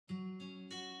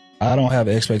I don't have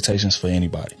expectations for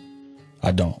anybody.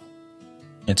 I don't.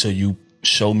 Until you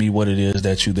show me what it is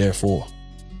that you're there for.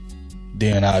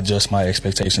 Then I adjust my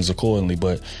expectations accordingly.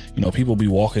 But, you know, people be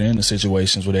walking into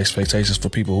situations with expectations for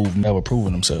people who've never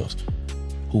proven themselves,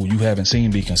 who you haven't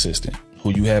seen be consistent,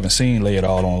 who you haven't seen lay it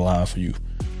all on the line for you.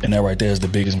 And that right there is the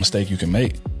biggest mistake you can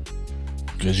make.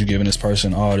 Because you're giving this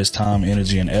person all this time,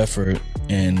 energy, and effort,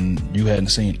 and you hadn't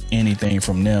seen anything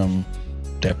from them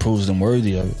that proves them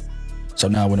worthy of it. So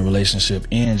now when the relationship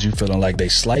ends, you feeling like they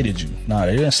slighted you. Nah,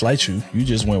 they didn't slight you. You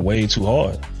just went way too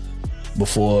hard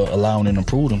before allowing them to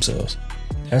prove themselves.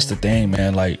 That's the thing,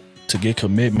 man. Like, to get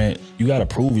commitment, you got to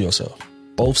prove yourself.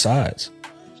 Both sides.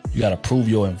 You got to prove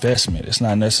your investment. It's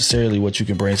not necessarily what you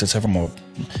can bring to from a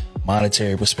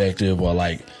monetary perspective or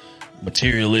like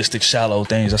materialistic, shallow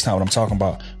things. That's not what I'm talking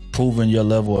about. Proving your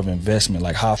level of investment.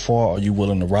 Like, how far are you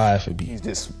willing to ride for me? He's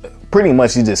just pretty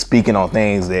much, he's just speaking on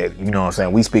things that, you know what I'm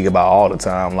saying, we speak about all the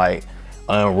time, like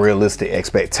unrealistic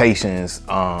expectations.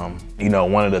 You know,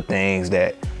 one of the things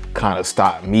that kind of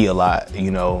stopped me a lot,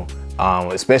 you know,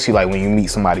 especially like when you meet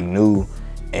somebody new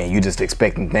and you just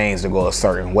expecting things to go a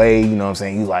certain way, you know what I'm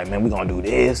saying? You like, man, we gonna do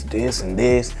this, this, and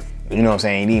this. You know what I'm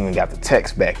saying? You didn't even got the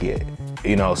text back yet.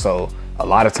 You know, so a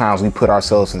lot of times we put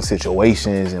ourselves in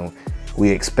situations and we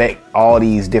expect all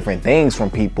these different things from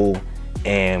people,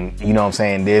 and you know what I'm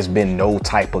saying, there's been no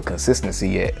type of consistency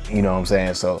yet, you know what I'm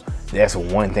saying? So that's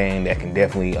one thing that can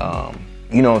definitely,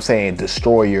 you know what I'm saying,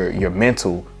 destroy your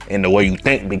mental and the way you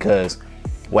think, because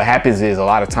what happens is a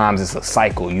lot of times it's a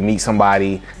cycle. You meet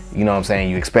somebody, you know what I'm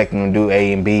saying, you expect them to do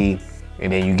A and B,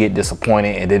 and then you get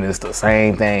disappointed, and then it's the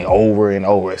same thing over and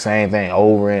over, same thing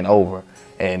over and over.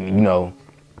 And you know,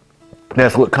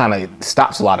 that's what kind of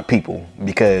stops a lot of people,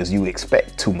 because you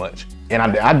expect too much. And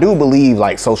I do believe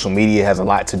like social media has a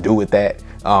lot to do with that.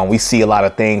 We see a lot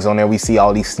of things on there. We see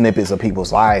all these snippets of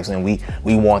people's lives, and we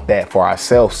want that for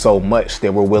ourselves so much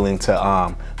that we're willing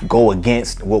to go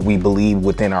against what we believe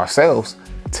within ourselves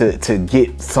to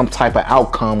get some type of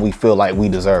outcome we feel like we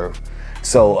deserve.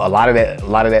 So a lot of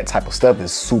that type of stuff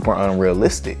is super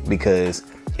unrealistic, because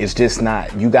it's just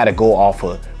not, you got to go off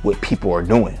of what people are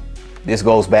doing. This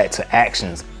goes back to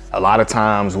actions. A lot of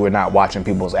times we're not watching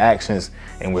people's actions,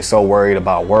 and we're so worried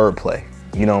about wordplay.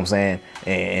 You know what I'm saying?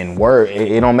 And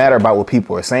it don't matter about what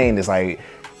people are saying. It's like,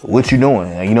 what you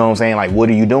doing? You know what I'm saying? Like, what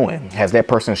are you doing? Has that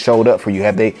person showed up for you?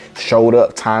 Have they showed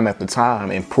up time after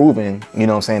time and proven, you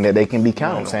know what I'm saying, that they can be counted? You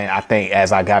know what I'm saying? I think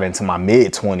as I got into my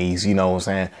mid-20s, you know what I'm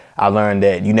saying, I learned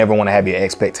that you never want to have your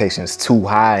expectations too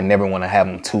high and never want to have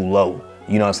them too low.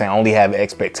 You know what I'm saying? Only have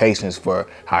expectations for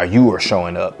how you are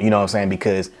showing up. You know what I'm saying?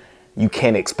 Because you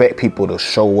can't expect people to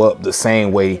show up the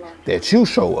same way that you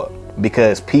show up,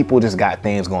 because people just got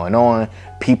things going on.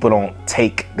 People don't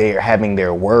take having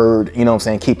their word, you know what I'm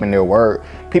saying, keeping their word.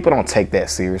 People don't take that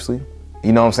seriously.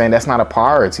 You know what I'm saying? That's not a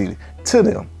priority to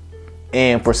them.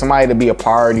 And for somebody to be a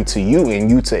priority to you and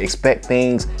you to expect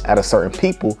things out of certain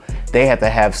people, they have to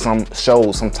have some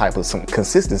type of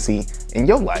consistency in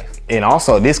your life. And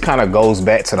also this kind of goes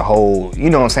back to the whole, you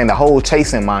know what I'm saying, the whole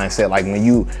chasing mindset. Like when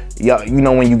you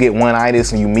know, when you get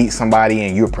one-itis and you meet somebody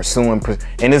and you're pursuing,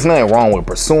 and there's nothing wrong with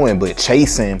pursuing, but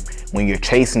chasing, when you're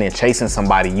chasing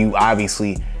somebody, you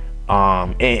obviously,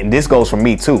 and this goes for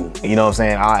me too, you know what I'm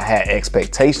saying, I had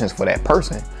expectations for that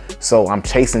person. So I'm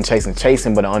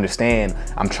chasing, but I understand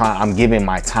I'm giving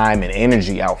my time and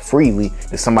energy out freely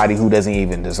to somebody who doesn't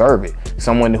even deserve it.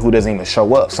 Someone who doesn't even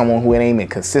show up, someone who ain't even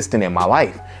consistent in my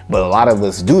life. But a lot of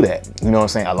us do that. You know what I'm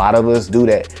saying? A lot of us do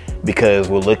that because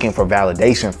we're looking for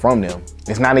validation from them.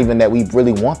 It's not even that we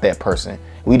really want that person.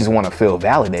 We just want to feel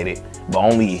validated. But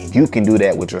only you can do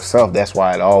that with yourself. That's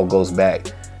why it all goes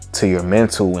back to your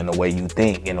mental and the way you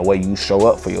think and the way you show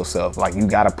up for yourself. Like, you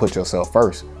got to put yourself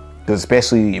first. Because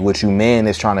especially with you men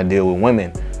that's trying to deal with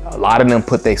women, a lot of them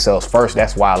put themselves first.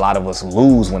 That's why a lot of us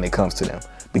lose when it comes to them,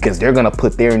 because they're going to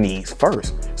put their needs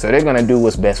first. So they're going to do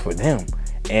what's best for them.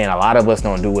 And a lot of us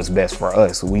don't do what's best for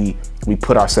us. We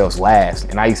put ourselves last.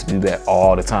 And I used to do that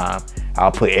all the time.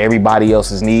 I'll put everybody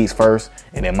else's needs first,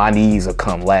 and then my needs will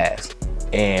come last.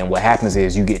 And what happens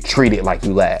is you get treated like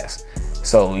you last.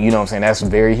 So, you know what I'm saying? That's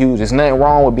very huge. There's nothing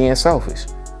wrong with being selfish.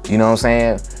 You know what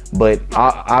I'm saying? But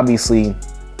obviously,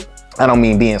 I don't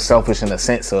mean being selfish in the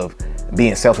sense of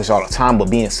being selfish all the time, but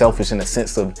being selfish in the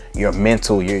sense of your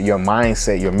mental, your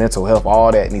mindset, your mental health,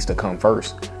 all that needs to come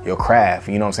first. Your craft,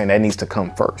 you know what I'm saying? That needs to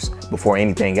come first before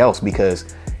anything else,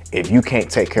 because if you can't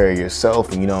take care of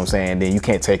yourself, you know what I'm saying, then you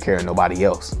can't take care of nobody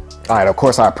else. All right, of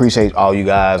course, I appreciate all you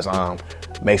guys.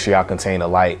 Make sure y'all continue to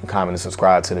like, comment, and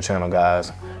subscribe to the channel,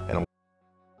 guys.